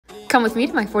Come with me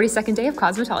to my 42nd day of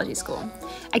cosmetology school.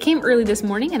 I came early this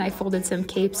morning and I folded some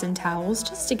capes and towels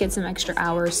just to get some extra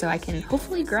hours so I can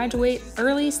hopefully graduate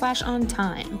early/on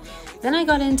time. Then I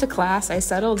got into class, I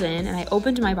settled in, and I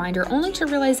opened my binder only to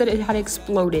realize that it had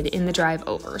exploded in the drive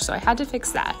over, so I had to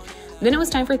fix that. Then it was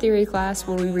time for theory class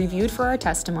where we reviewed for our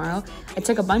test tomorrow. I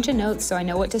took a bunch of notes so I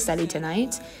know what to study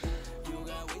tonight.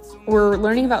 We're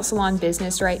learning about salon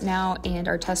business right now, and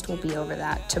our test will be over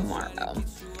that tomorrow.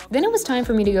 Then it was time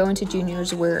for me to go into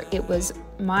juniors, where it was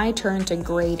my turn to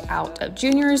grade out of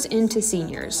juniors into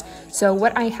seniors. So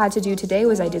what I had to do today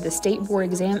was I did the state board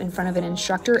exam in front of an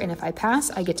instructor, and if I pass,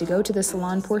 I get to go to the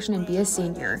salon portion and be a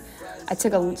senior. I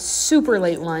took a super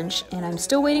late lunch, and I'm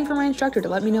still waiting for my instructor to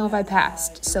let me know if I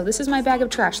passed. So this is my bag of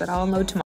trash that I'll unload tomorrow.